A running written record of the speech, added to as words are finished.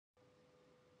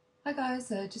Hi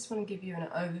guys, I just want to give you an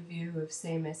overview of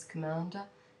CMS Commander.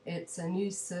 It's a new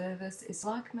service. It's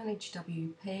like Manage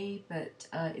WP, but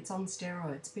it's on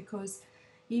steroids because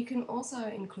you can also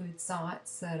include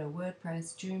sites that are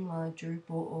WordPress, Joomla, Drupal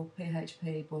or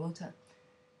PHP Bulletin.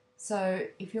 So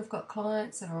if you've got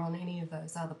clients that are on any of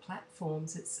those other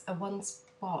platforms, it's a one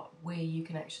spot where you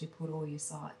can actually put all your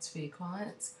sites for your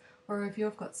clients, or if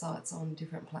you've got sites on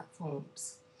different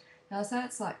platforms. Now, so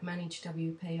it's like Manage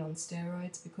WP on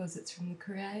steroids because it's from the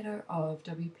creator of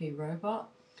WP Robot,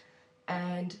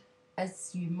 and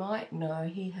as you might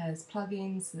know, he has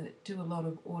plugins that do a lot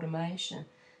of automation,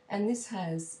 and this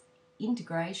has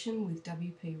integration with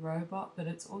WP Robot, but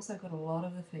it's also got a lot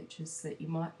of the features that you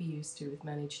might be used to with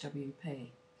Manage WP.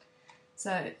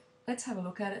 So let's have a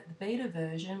look at it. The beta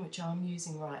version, which I'm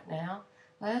using right now,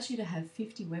 allows you to have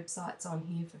 50 websites on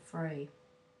here for free.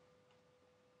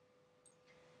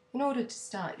 In order to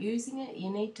start using it, you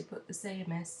need to put the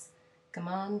CMS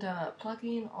Commander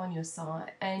plugin on your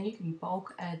site, and you can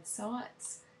bulk add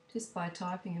sites just by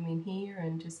typing them in here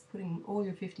and just putting all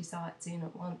your 50 sites in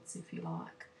at once if you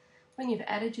like. When you've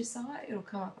added your site, it'll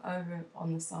come up over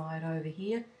on the side over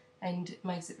here, and it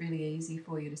makes it really easy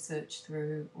for you to search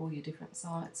through all your different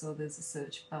sites, or there's a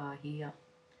search bar here.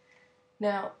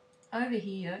 Now over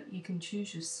here you can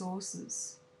choose your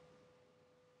sources.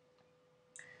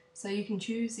 So you can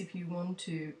choose if you want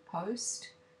to post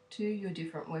to your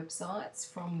different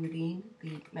websites from within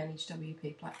the Manage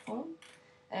WP platform,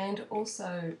 and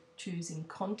also choosing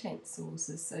content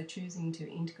sources, so choosing to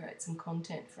integrate some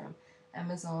content from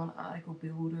Amazon, Article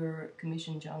Builder,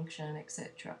 Commission Junction,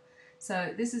 etc.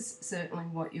 So this is certainly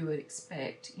what you would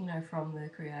expect, from the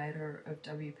creator of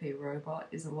WP Robot,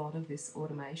 is a lot of this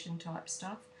automation type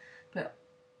stuff, but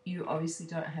you obviously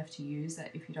don't have to use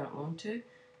that if you don't want to.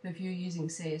 But if you're using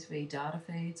CSV data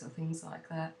feeds or things like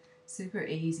that, super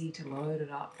easy to load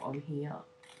it up on here.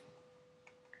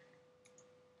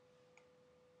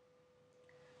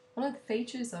 One of the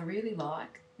features I really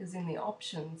like is in the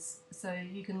options, so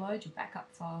you can load your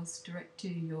backup files direct to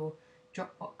your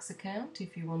Dropbox account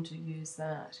if you want to use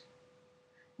that.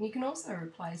 And you can also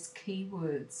replace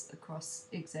keywords across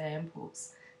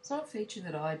examples. It's not a feature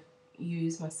that I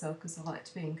use myself because I like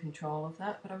to be in control of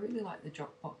that, but I really like the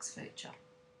Dropbox feature.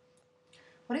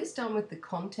 What he's done with the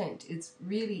content is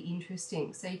really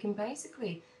interesting. So you can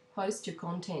basically post your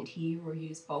content here or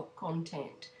use bulk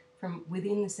content from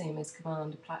within the CMS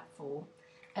Commander platform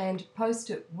and post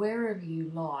it wherever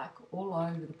you like, all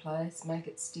over the place, make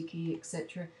it sticky,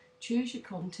 etc. Choose your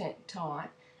content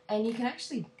type, and you can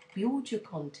actually build your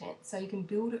content. So you can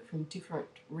build it from different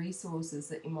resources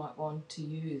that you might want to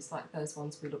use, like those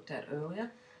ones we looked at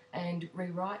earlier, and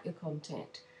rewrite your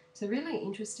content. So really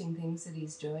interesting things that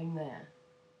he's doing there.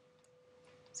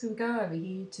 So we go over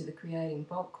here to the creating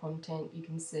bulk content. You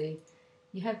can see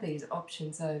you have these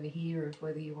options over here of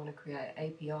whether you want to create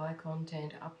API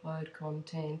content, upload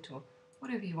content, or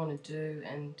whatever you want to do,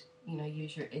 and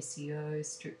use your SEO,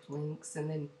 strip links, and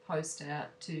then post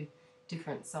out to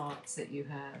different sites that you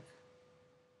have.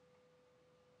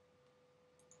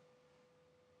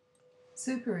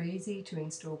 Super easy to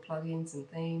install plugins and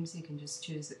themes. You can just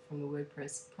choose it from the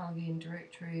WordPress plugin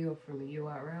directory or from a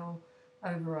URL,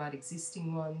 override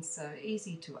existing ones, so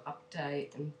easy to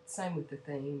update, and same with the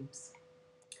themes.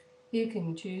 You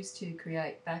can choose to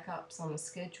create backups on a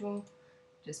schedule.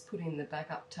 Just put in the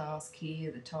backup task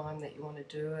here, the time that you want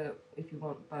to do it, if you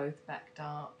want both backed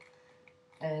up,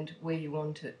 and where you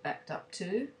want it backed up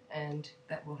to, and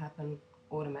that will happen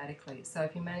automatically. So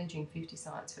if you're managing 50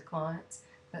 sites for clients,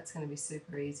 that's going to be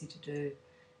super easy to do.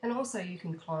 And also you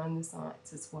can clone the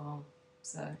sites as well.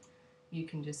 So you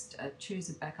can just choose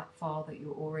a backup file that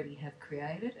you already have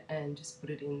created and just put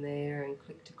it in there and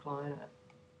click to clone it.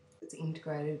 It's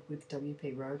integrated with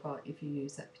WP Robot if you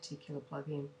use that particular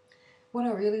plugin. What I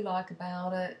really like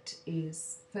about it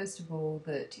is, first of all,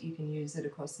 that you can use it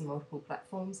across the multiple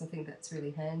platforms. I think that's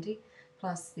really handy.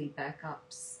 Plus the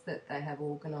backups that they have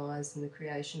organised and the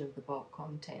creation of the bulk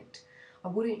content. I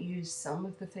wouldn't use some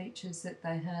of the features that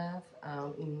they have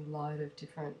in light of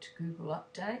different Google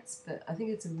updates, but I think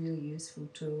it's a really useful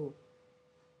tool.